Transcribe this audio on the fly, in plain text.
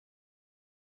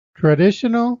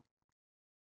Traditional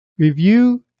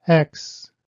Review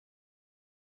X.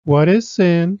 What is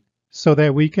sin so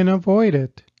that we can avoid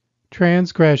it?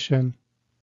 Transgression.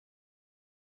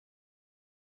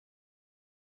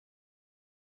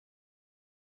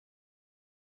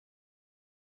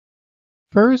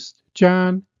 First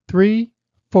John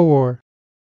 3:4.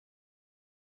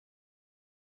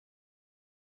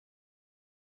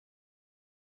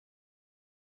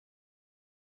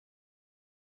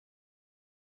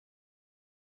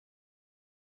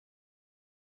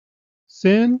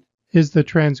 Sin is the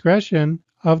transgression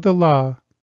of the law.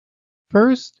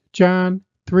 First John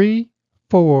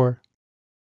 3:4.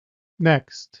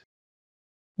 Next.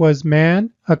 Was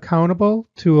man accountable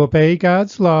to obey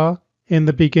God's law in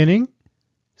the beginning?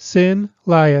 Sin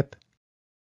lieth.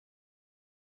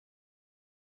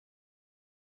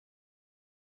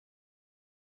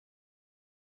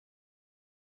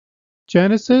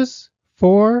 Genesis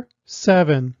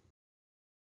 4:7.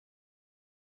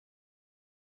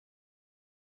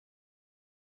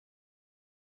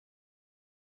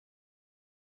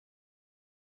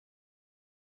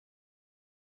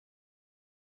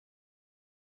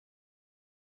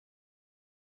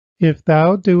 If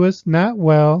thou doest not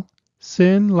well,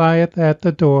 sin lieth at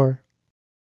the door.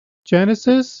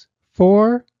 Genesis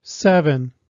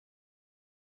 4:7.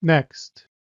 Next.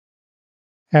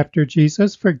 After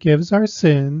Jesus forgives our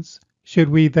sins, should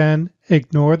we then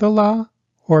ignore the law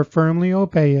or firmly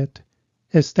obey it?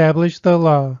 Establish the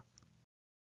law.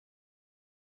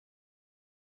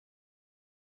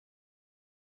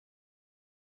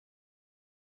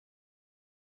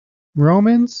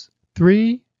 Romans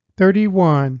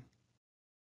 3:31.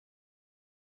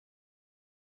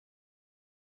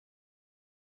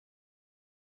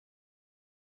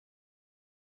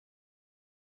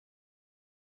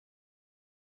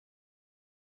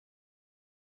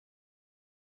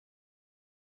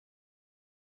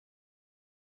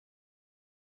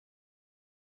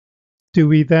 Do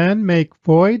we then make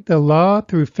void the law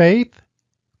through faith?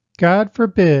 God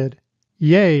forbid.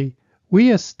 Yea,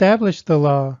 we establish the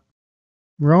law.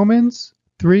 Romans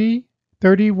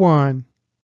 3:31.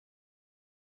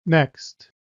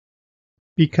 Next.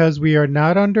 Because we are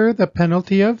not under the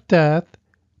penalty of death,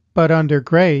 but under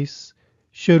grace,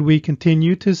 should we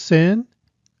continue to sin?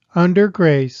 Under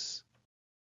grace.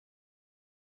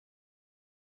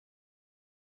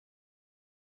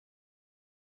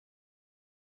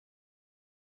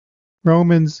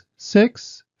 Romans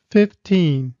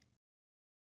 6:15.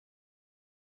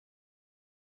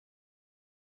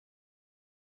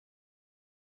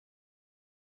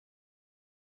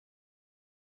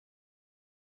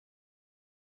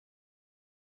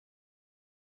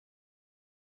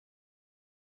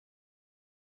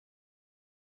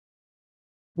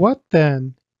 What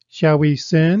then? Shall we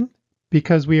sin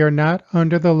because we are not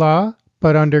under the law,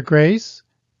 but under grace?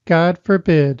 God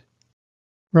forbid.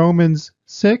 Romans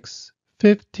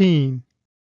 6:15.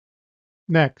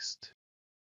 Next.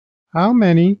 How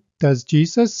many does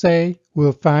Jesus say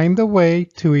will find the way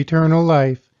to eternal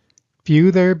life?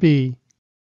 Few there be.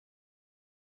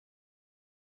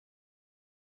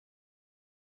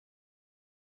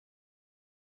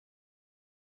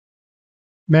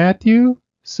 Matthew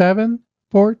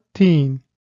 7:14.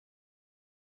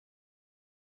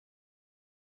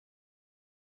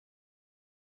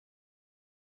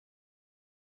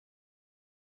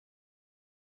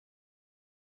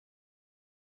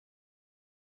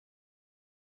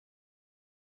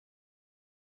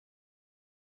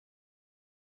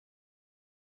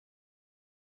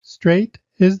 Strait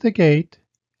is the gate,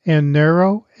 and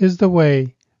narrow is the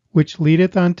way, which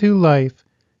leadeth unto life,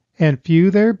 and few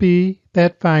there be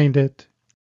that find it.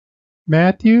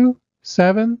 Matthew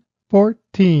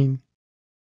 7:14.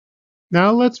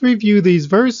 Now let's review these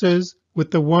verses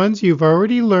with the ones you've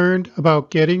already learned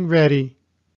about getting ready.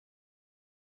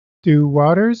 Do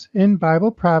waters in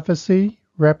Bible prophecy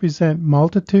represent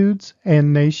multitudes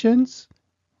and nations?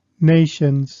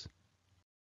 Nations.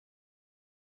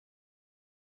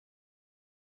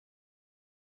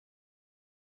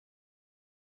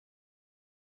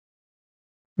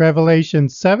 Revelation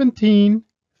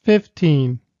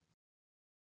 17:15.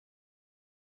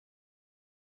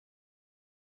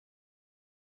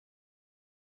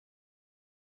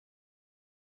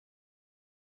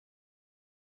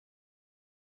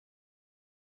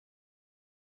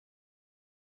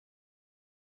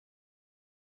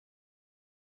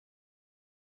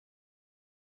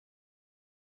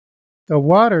 The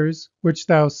waters which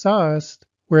thou sawest,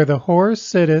 where the whore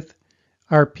sitteth,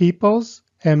 are peoples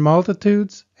and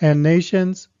multitudes and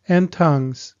nations and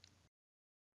tongues.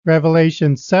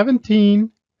 Revelation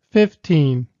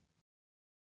 17:15.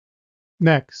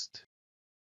 Next,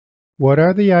 what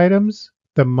are the items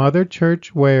the Mother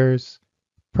Church wears?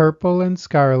 Purple and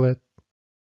scarlet.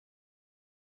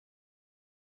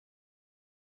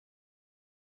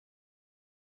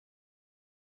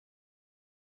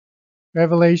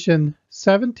 Revelation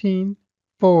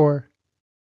 17:4.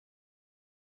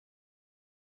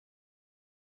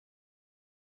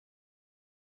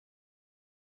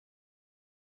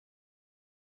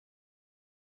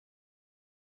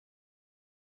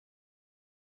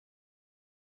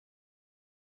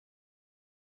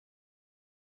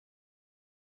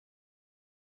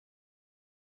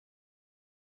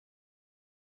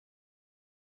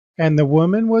 And the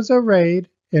woman was arrayed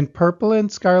in purple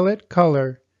and scarlet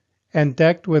color, and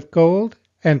decked with gold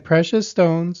and precious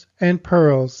stones and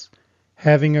pearls,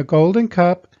 having a golden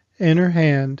cup in her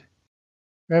hand.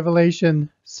 Revelation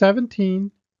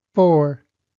 17:4.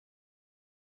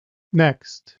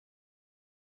 Next,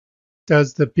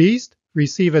 does the beast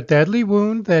receive a deadly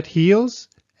wound that heals,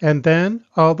 and then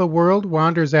all the world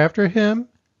wanders after him,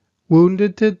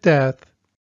 wounded to death?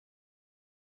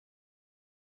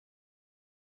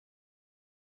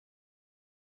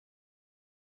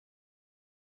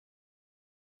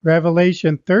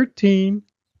 Revelation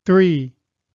 13:3.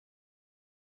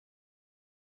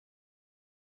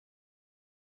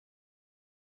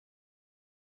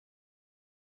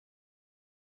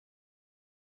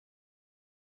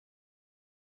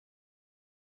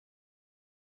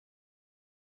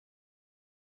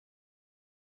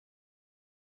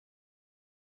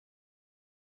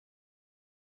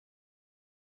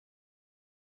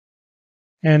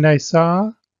 And I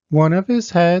saw one of his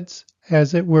heads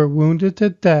as it were wounded to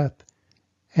death,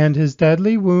 and his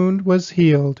deadly wound was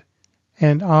healed,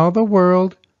 and all the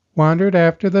world wandered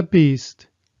after the beast.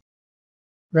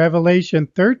 Revelation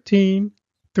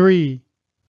 13:3.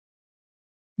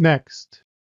 Next,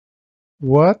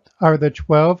 what are the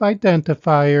 12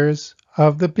 identifiers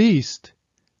of the beast?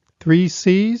 3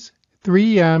 C's,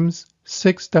 3 M's,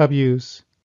 6 W's.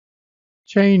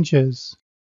 Changes.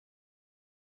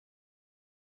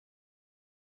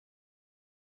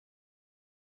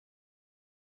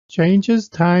 Changes,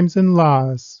 times, and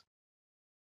laws.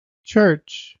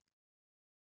 Church.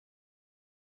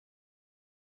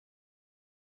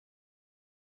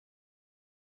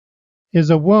 Is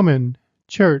a woman.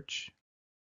 Church.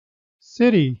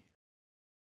 City.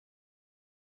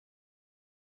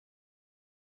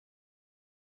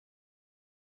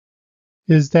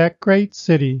 Is that great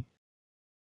city.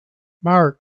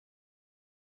 Mark.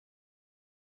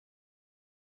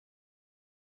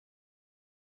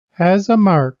 Has a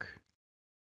mark.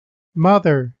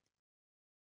 Mother.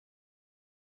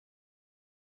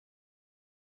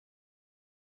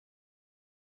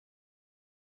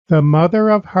 The mother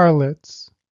of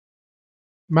harlots.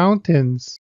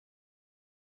 Mountains.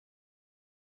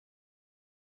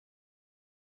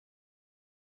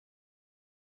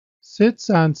 Sits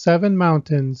on 7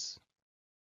 mountains.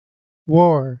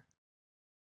 War.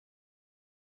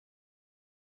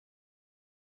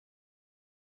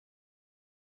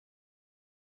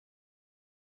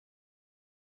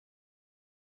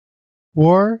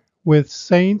 War with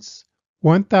saints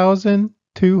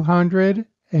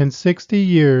 1,260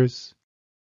 years.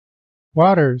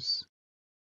 Waters.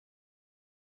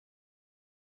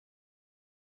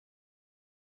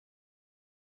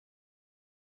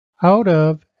 Out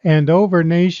of and over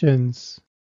nations.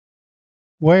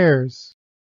 Wares.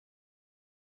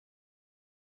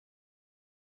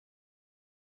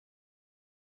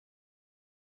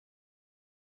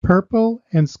 Purple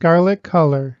and scarlet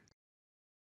color.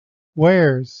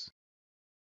 Wares.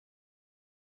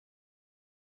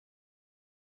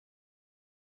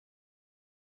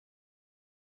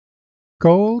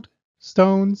 Gold,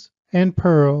 stones, and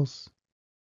pearls.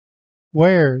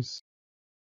 Wares.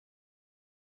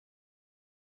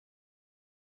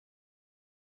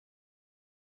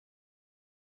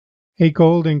 A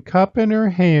golden cup in her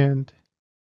hand.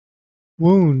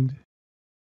 Wound.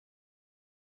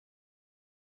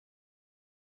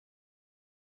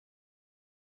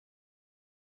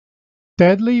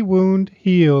 Deadly wound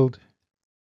healed.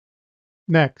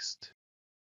 Next.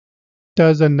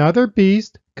 Does another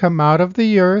beast come out of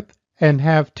the earth and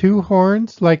have 2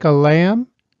 horns like a lamb?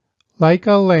 Like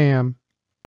a lamb.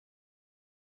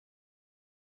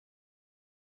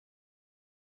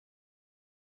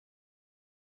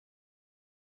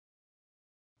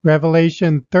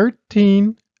 Revelation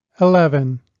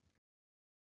 13:11.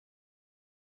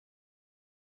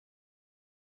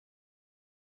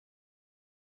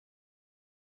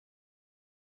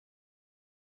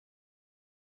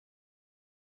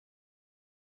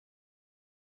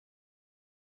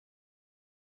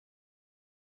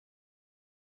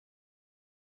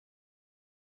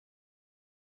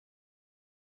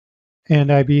 And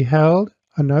I beheld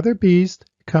another beast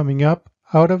coming up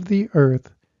out of the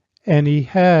earth, and he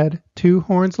had 2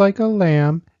 horns like a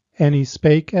lamb, and he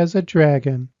spake as a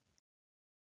dragon.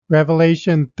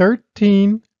 Revelation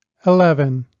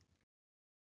 13:11.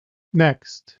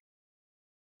 Next,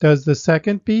 does the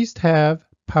second beast have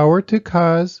power to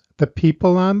cause the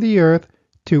people on the earth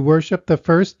to worship the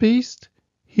first beast?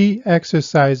 He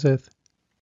exerciseth.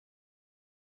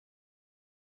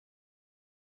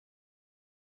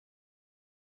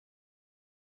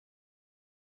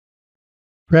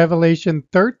 Revelation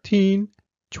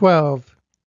 13:12.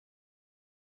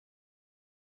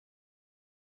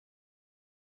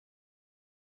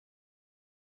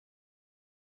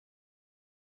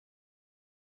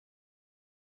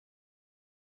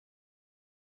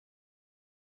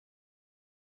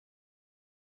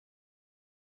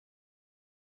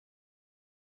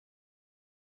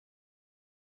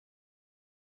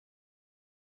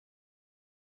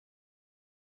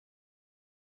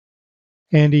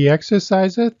 And he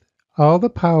exerciseth all the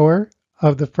power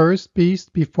of the first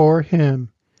beast before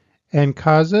him, and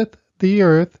causeth the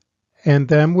earth and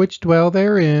them which dwell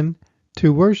therein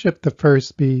to worship the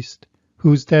first beast,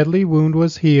 whose deadly wound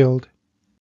was healed.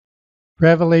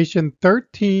 Revelation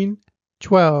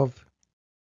 13:12.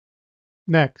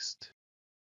 Next,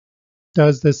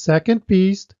 does the second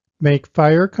beast make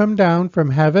fire come down from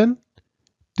heaven?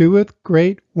 Doeth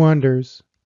great wonders.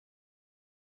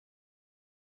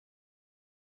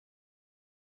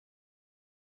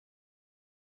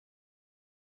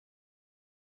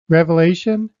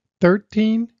 Revelation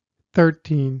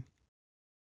 13:13.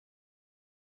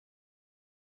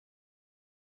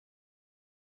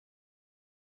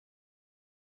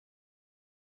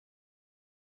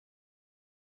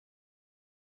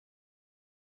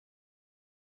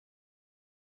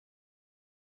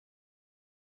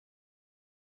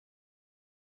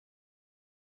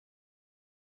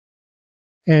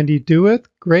 And he doeth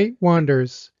great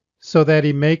wonders, so that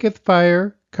he maketh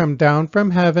fire come down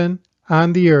from heaven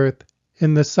on the earth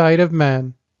in the sight of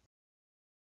men.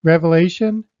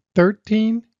 Revelation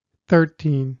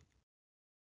 13:13.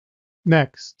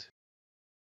 Next,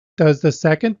 does the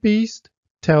second beast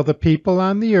tell the people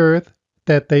on the earth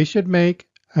that they should make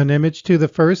an image to the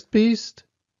first beast?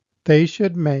 They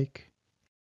should make.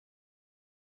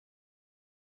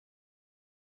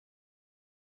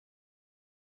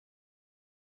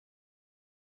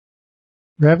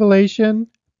 Revelation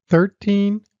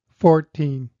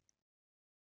 13:14.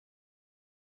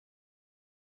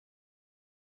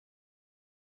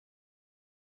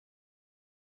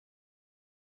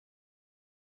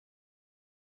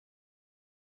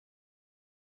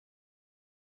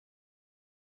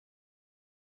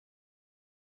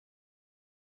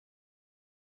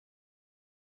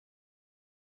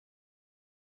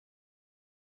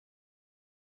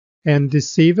 And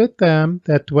deceiveth them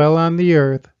that dwell on the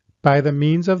earth by the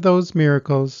means of those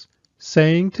miracles,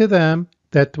 saying to them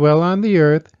that dwell on the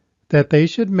earth that they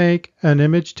should make an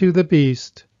image to the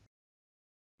beast.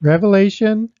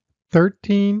 Revelation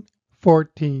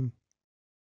 13:14.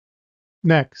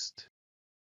 Next,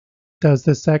 does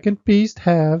the second beast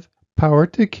have power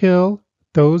to kill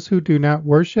those who do not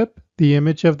worship the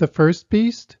image of the first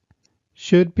beast?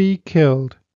 Should be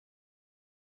killed.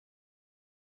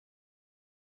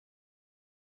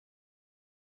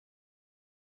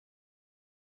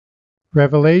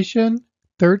 Revelation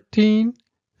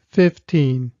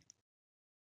 13:15.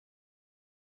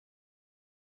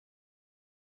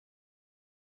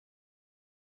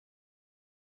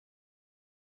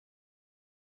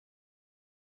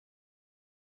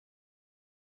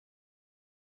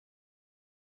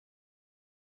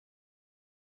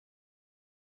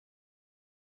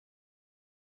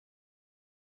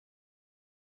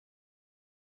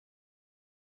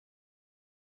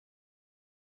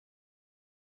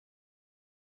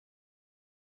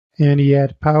 And he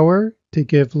had power to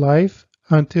give life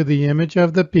unto the image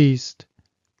of the beast,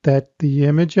 that the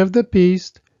image of the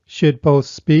beast should both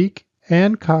speak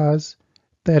and cause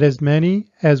that as many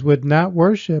as would not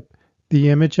worship the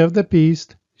image of the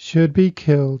beast should be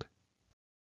killed.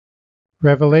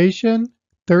 Revelation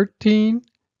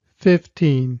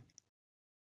 13:15.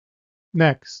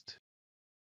 Next,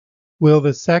 will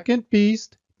the second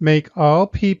beast make all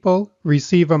people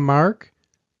receive a mark?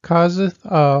 Causeth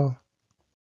all.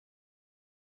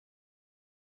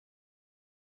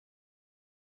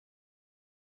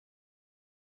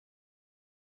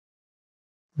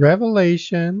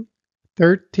 Revelation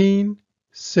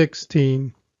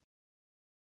 13:16.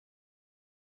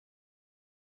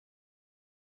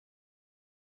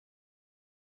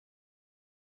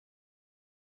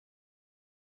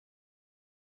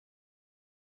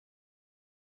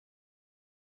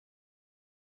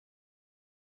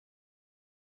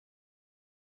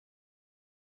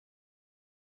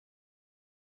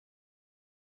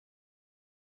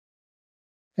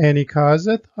 And he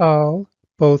causeth all,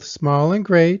 both small and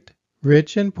great,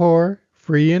 rich and poor,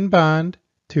 free and bond,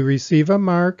 to receive a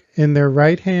mark in their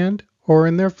right hand or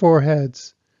in their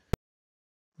foreheads.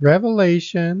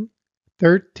 Revelation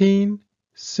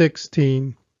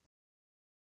 13:16.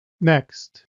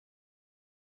 Next,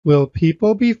 will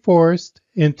people be forced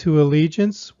into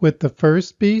allegiance with the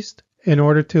first beast in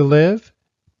order to live,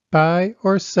 buy,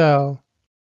 or sell?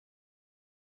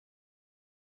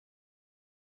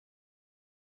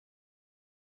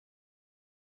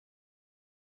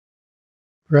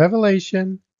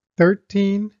 Revelation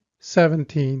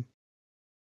 13:17.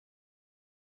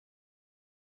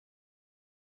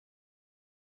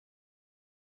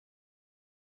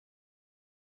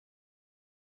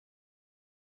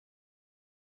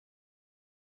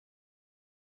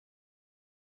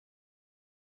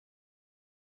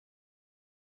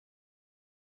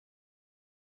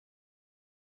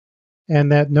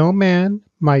 And that no man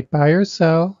might buy or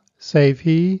sell, save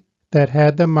he that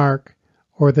had the mark,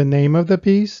 or the name of the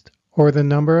beast, or the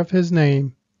number of his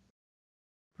name.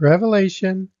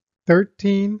 Revelation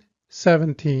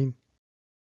 13:17.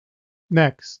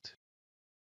 Next,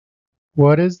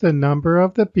 what is the number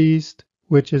of the beast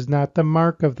which is not the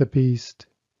mark of the beast?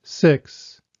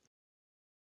 6.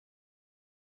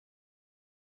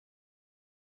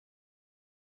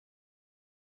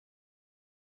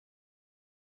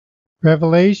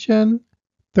 Revelation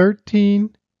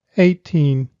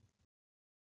 13:18.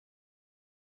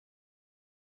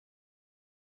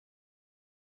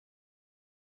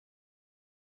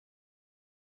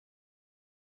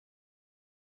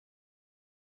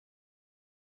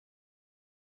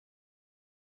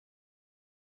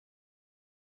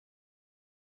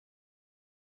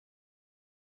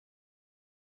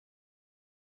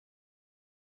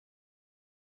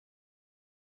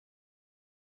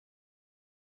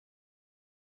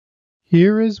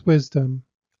 Here is wisdom.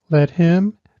 Let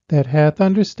him that hath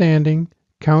understanding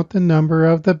count the number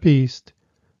of the beast,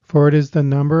 for it is the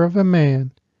number of a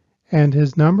man, and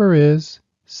his number is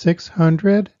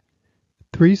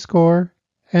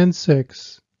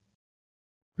 666.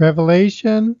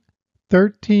 Revelation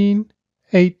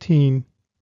 13:18.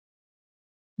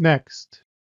 Next,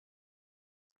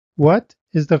 what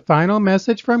is the final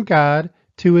message from God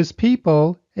to his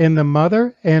people in the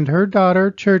mother and her daughter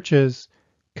churches?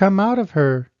 Come out of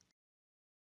her.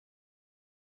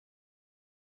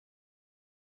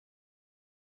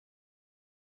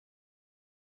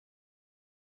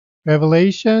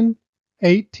 Revelation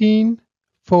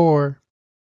 18:4.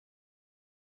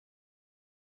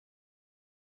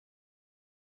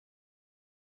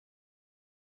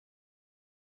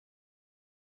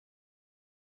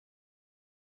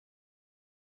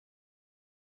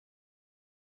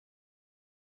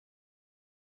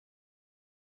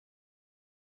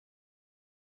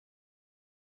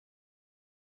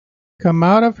 Come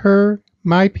out of her,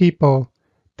 my people,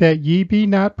 that ye be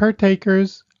not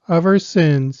partakers of her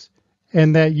sins,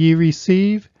 and that ye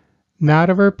receive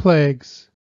not of her plagues.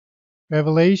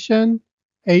 Revelation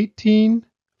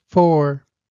 18:4.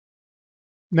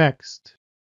 Next,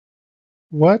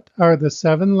 what are the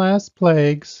 7 last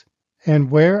plagues, and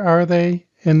where are they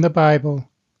in the Bible?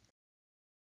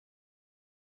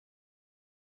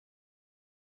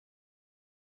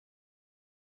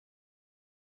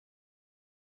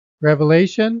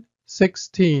 Revelation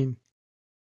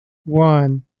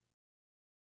 16:1.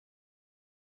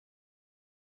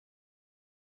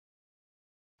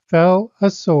 Fell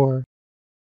a sword.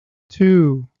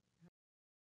 2.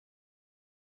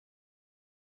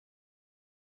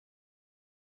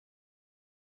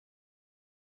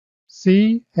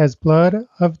 Sea as blood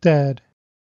of dead.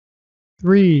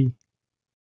 3.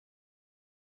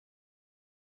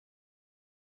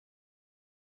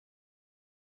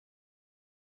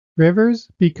 Rivers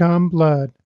become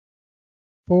blood.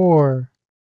 4.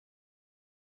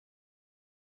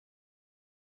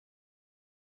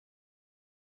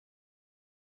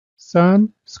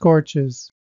 Sun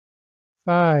scorches.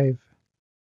 5.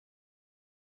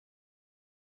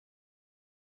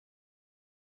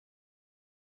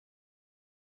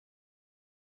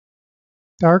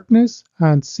 Darkness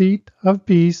on seat of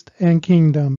beast and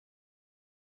kingdom.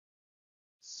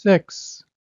 6.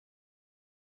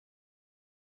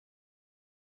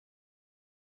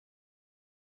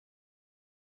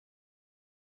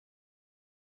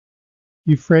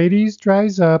 Euphrates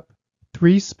dries up,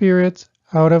 3 spirits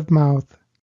out of mouth.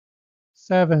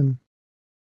 7.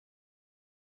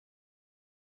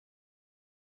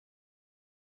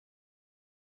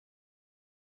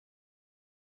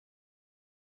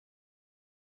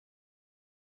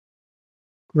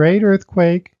 Great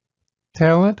earthquake,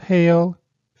 talent hail,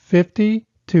 50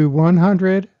 to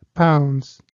 100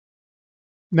 pounds.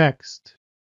 Next,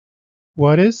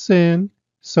 what is sin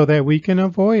so that we can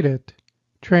avoid it?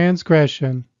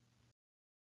 Transgression.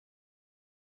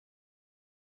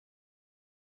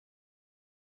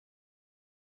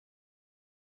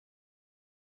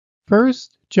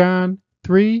 First John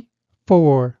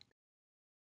 3:4.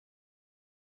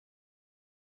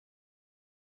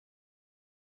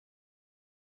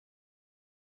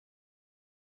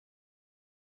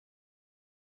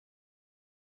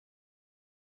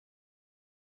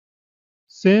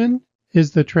 Sin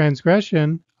is the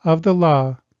transgression of the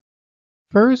law.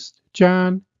 First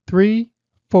John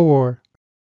 3:4.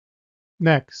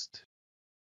 Next,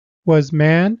 was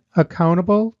man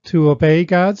accountable to obey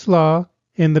God's law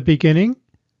in the beginning?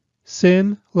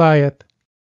 Sin lieth.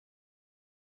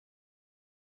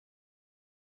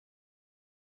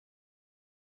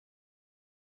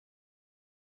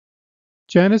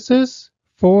 Genesis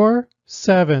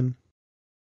 4:7.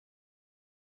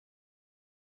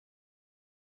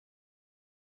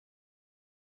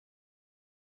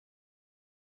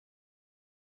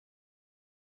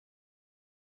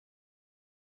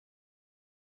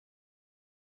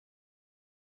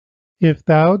 If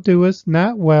thou doest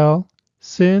not well,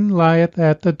 sin lieth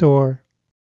at the door.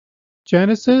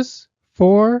 Genesis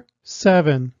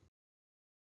 4:7.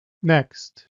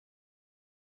 Next,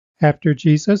 after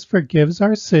Jesus forgives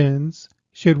our sins,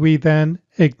 should we then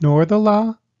ignore the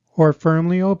law or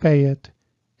firmly obey it?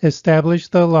 Establish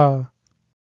the law.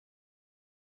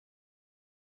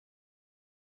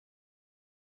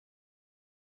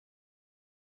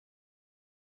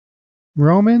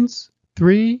 Romans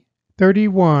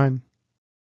 3:31.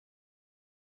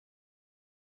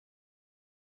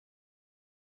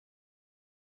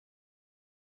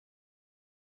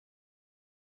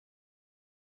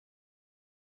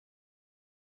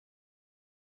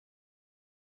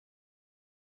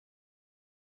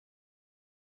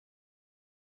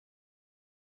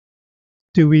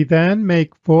 Do we then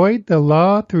make void the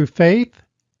law through faith?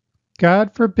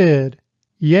 God forbid.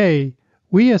 Yea,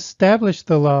 we establish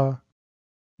the law.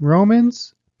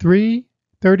 Romans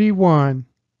 3:31.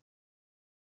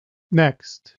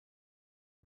 Next,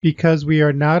 because we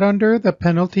are not under the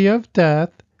penalty of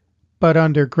death, but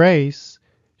under grace,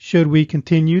 should we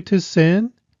continue to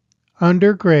sin?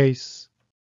 Under grace.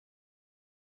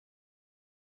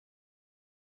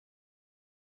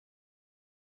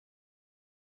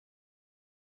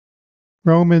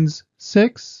 Romans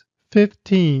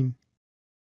 6:15.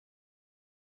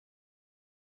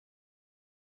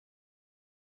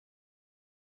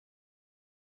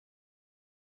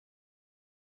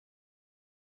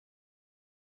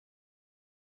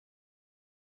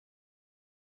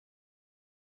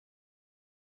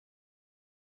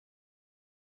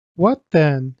 What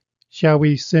then? Shall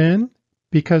we sin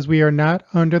because we are not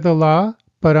under the law,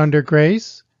 but under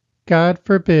grace? God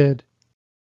forbid.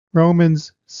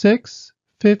 Romans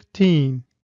 6:15.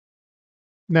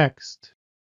 Next,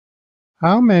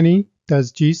 how many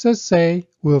does Jesus say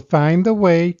will find the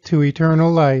way to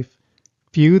eternal life?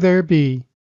 Few there be.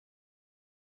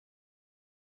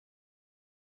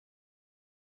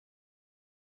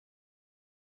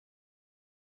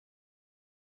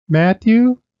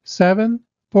 Matthew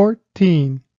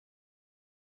 7:14.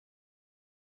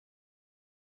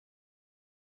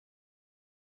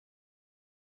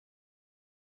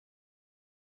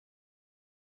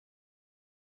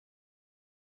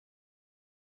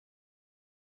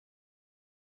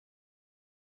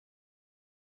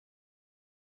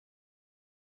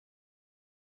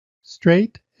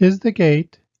 Strait is the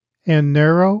gate, and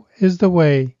narrow is the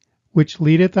way, which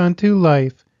leadeth unto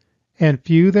life, and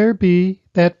few there be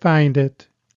that find it.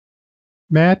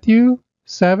 Matthew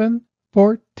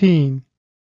 7:14.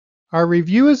 Our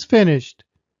review is finished.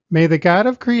 May the God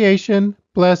of creation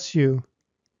bless you.